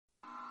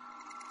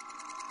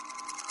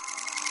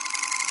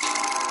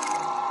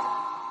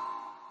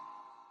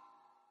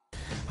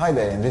Hi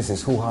there, and this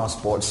is Hoohaa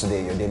Sports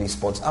Today, your daily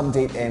sports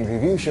update and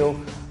review show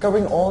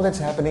covering all that's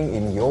happening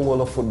in your world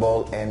of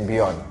football and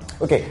beyond.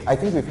 Okay, I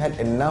think we've had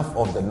enough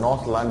of the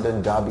North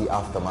London derby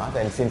aftermath,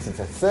 and since it's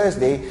a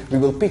Thursday, we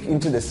will peek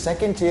into the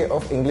second tier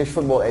of English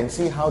football and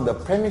see how the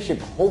Premiership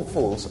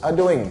hopefuls are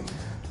doing.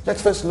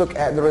 Let's first look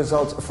at the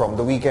results from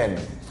the weekend.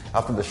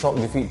 After the shock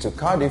defeat to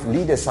Cardiff,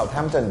 leaders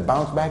Southampton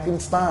bounced back in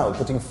style,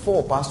 putting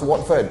 4 past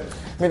Watford.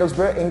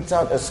 Middlesbrough inked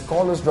out a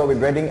scoreless draw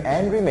with Reading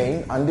and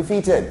remained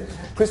undefeated.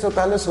 Crystal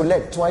Palace, who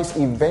led twice,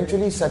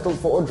 eventually settled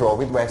for a draw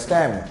with West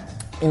Ham,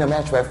 in a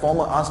match where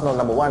former Arsenal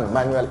number 1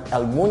 Manuel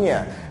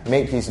Almunia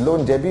made his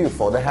loan debut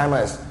for the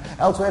Hammers.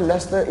 Elsewhere,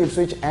 Leicester,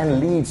 Ipswich and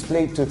Leeds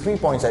played to 3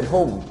 points at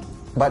home.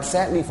 But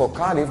sadly for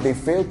Cardiff, they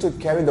failed to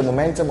carry the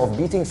momentum of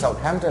beating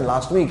Southampton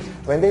last week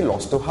when they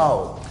lost to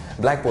Hull.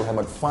 Blackpool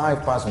hammered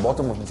 5 past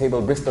bottom of the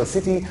table Bristol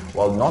City,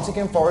 while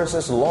Nottingham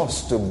Forest's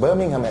loss to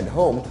Birmingham at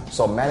home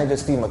saw manager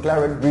Steve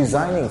McClaren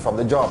resigning from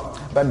the job.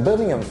 But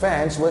Birmingham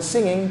fans were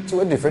singing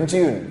to a different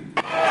tune.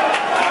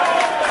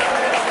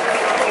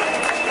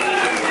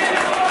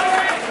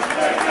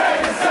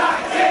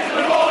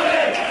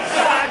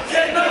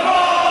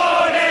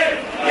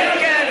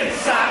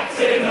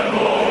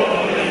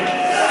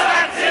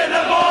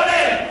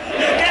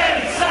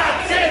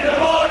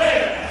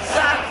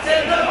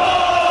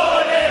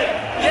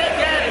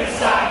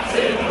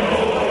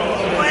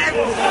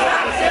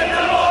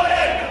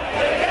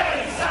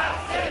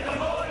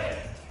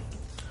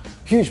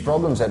 Huge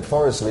problems at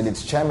Forest with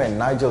its chairman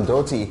Nigel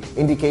Doherty,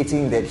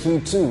 indicating that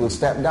he too will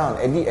step down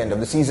at the end of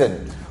the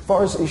season.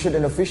 Forest issued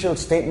an official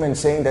statement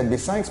saying that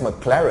besides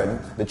McClaren,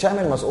 the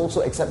chairman must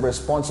also accept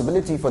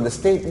responsibility for the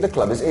state the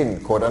club is in,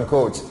 quote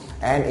unquote.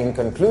 And in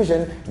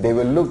conclusion, they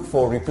will look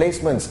for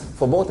replacements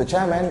for both the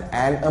chairman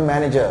and a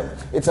manager.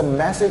 It's a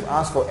massive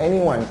ask for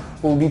anyone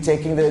who will be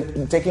taking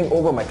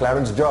over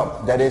McClaren's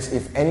job. That is,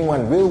 if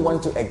anyone will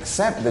want to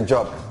accept the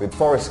job, with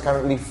Forest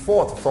currently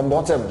 4th from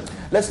bottom.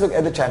 Let's look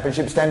at the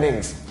championship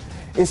standings.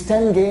 Is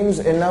 10 games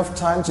enough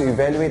time to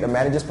evaluate a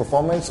manager's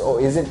performance,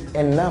 or is it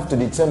enough to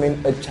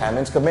determine a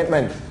chairman's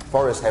commitment?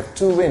 Forest have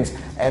 2 wins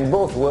and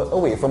both were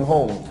away from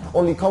home.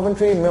 Only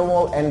Coventry,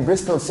 Millwall and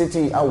Bristol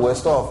City are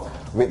worst off,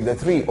 with the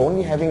 3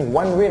 only having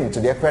 1 win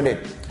to their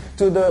credit.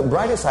 To the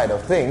brighter side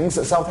of things,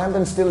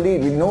 Southampton still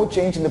lead with no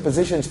change in the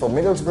positions for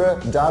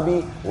Middlesbrough,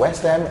 Derby,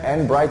 West Ham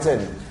and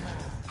Brighton.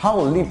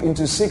 Hull leap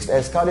into 6th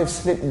as Cardiff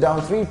slipped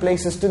down 3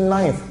 places to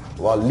 9th,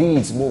 while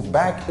Leeds move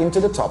back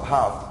into the top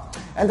half.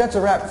 And that's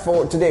a wrap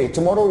for today.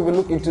 Tomorrow we will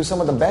look into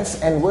some of the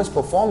best and worst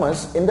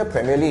performers in the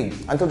Premier League.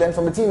 Until then,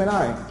 from the team and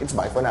I, it's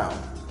bye for now.